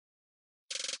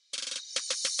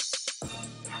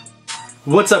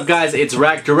What's up guys, it's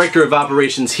Rack, Director of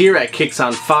Operations here at Kicks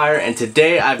on Fire, and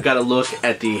today I've got a look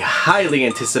at the highly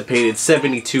anticipated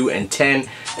 72 and 10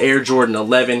 Air Jordan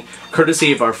 11,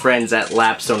 courtesy of our friends at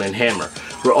Lapstone and Hammer.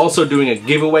 We're also doing a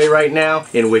giveaway right now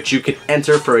in which you can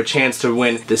enter for a chance to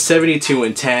win the 72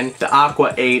 and 10, the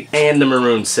Aqua 8, and the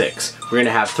Maroon 6. We're going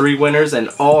to have 3 winners, and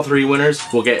all 3 winners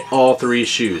will get all 3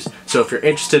 shoes. So if you're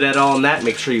interested at all in that,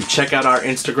 make sure you check out our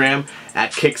Instagram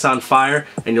at Kicks on Fire,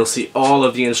 and you'll see all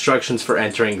of the instructions for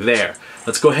entering there.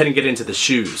 Let's go ahead and get into the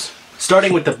shoes.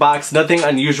 Starting with the box, nothing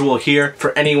unusual here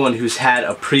for anyone who's had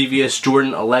a previous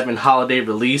Jordan 11 holiday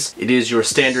release. It is your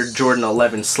standard Jordan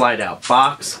 11 slide out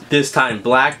box, this time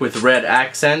black with red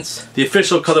accents. The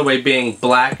official colorway being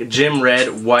black, gym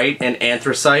red, white, and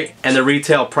anthracite, and the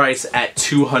retail price at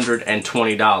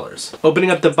 $220.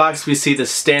 Opening up the box, we see the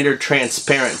standard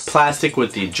transparent plastic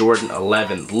with the Jordan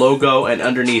 11 logo, and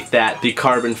underneath that, the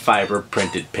carbon fiber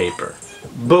printed paper.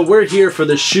 But we're here for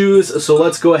the shoes, so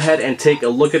let's go ahead and take a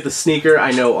look at the sneaker.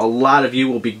 I know a lot of you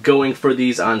will be going for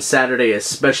these on Saturday,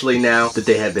 especially now that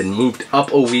they have been moved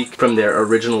up a week from their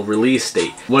original release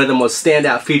date. One of the most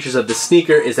standout features of the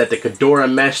sneaker is that the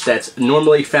Cordura mesh that's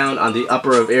normally found on the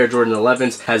upper of Air Jordan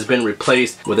 11s has been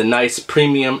replaced with a nice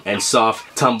premium and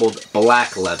soft tumbled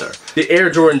black leather. The Air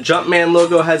Jordan Jumpman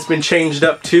logo has been changed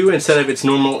up too. Instead of its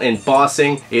normal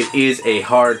embossing, it is a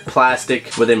hard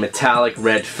plastic with a metallic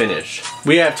red finish.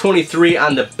 We have 23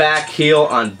 on the back heel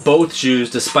on both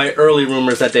shoes, despite early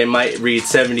rumors that they might read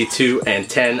 72 and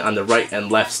 10 on the right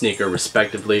and left sneaker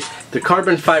respectively. The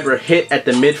carbon fiber hit at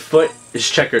the midfoot is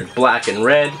checkered black and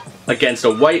red against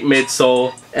a white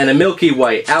midsole and a milky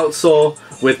white outsole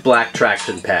with black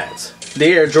traction pads. The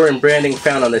Air Jordan branding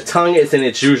found on the tongue is in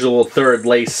its usual third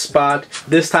lace spot,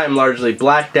 this time largely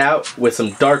blacked out with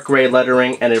some dark gray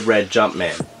lettering and a red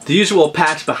Jumpman. The usual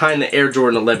patch behind the Air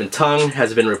Jordan 11 tongue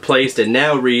has been replaced and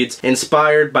now reads,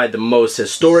 "Inspired by the most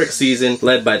historic season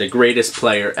led by the greatest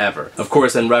player ever." Of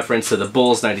course in reference to the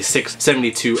Bulls 96,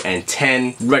 72, and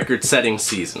 10 record-setting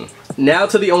season. Now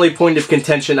to the only point of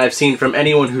contention I've seen from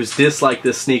anyone who's disliked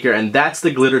this sneaker, and that's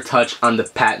the glitter touch on the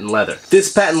patent leather.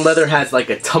 This patent leather has like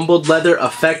a tumbled leather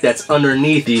effect that's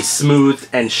underneath the smooth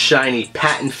and shiny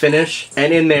patent finish,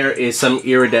 and in there is some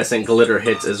iridescent glitter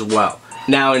hits as well.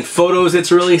 Now in photos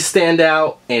it's really stand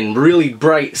out, and really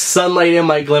bright sunlight it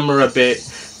might glimmer a bit,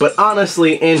 but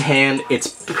honestly in hand it's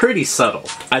pretty subtle.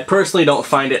 I personally don't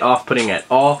find it off-putting at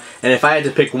all, and if I had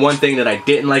to pick one thing that I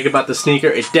didn't like about the sneaker,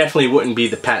 it definitely wouldn't be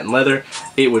the patent leather,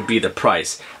 it would be the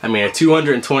price. I mean, a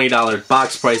 $220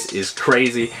 box price is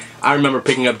crazy. I remember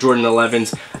picking up Jordan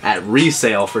 11s at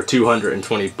resale for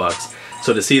 220 bucks.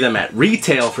 So to see them at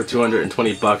retail for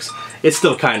 220 bucks, it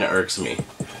still kinda irks me.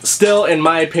 Still, in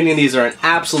my opinion, these are an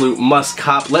absolute must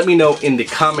cop. Let me know in the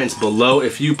comments below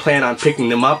if you plan on picking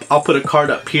them up. I'll put a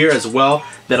card up here as well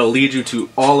that'll lead you to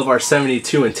all of our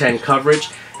 72 and 10 coverage.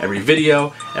 Every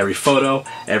video, every photo,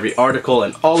 every article,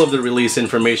 and all of the release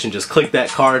information. Just click that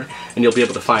card and you'll be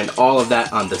able to find all of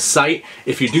that on the site.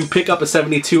 If you do pick up a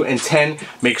 72 and 10,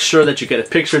 make sure that you get a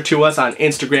picture to us on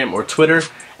Instagram or Twitter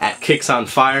at Kicks on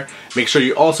Fire. Make sure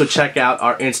you also check out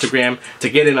our Instagram to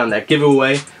get in on that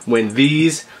giveaway when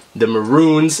these, the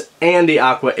Maroons, and the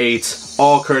Aqua 8s,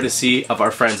 all courtesy of our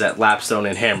friends at Lapstone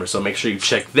and Hammer. So make sure you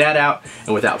check that out.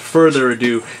 And without further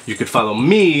ado, you can follow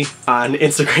me on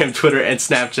Instagram, Twitter, and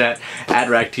Snapchat at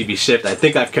RackTVShift. I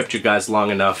think I've kept you guys long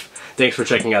enough. Thanks for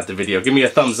checking out the video. Give me a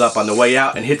thumbs up on the way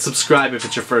out and hit subscribe if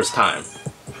it's your first time.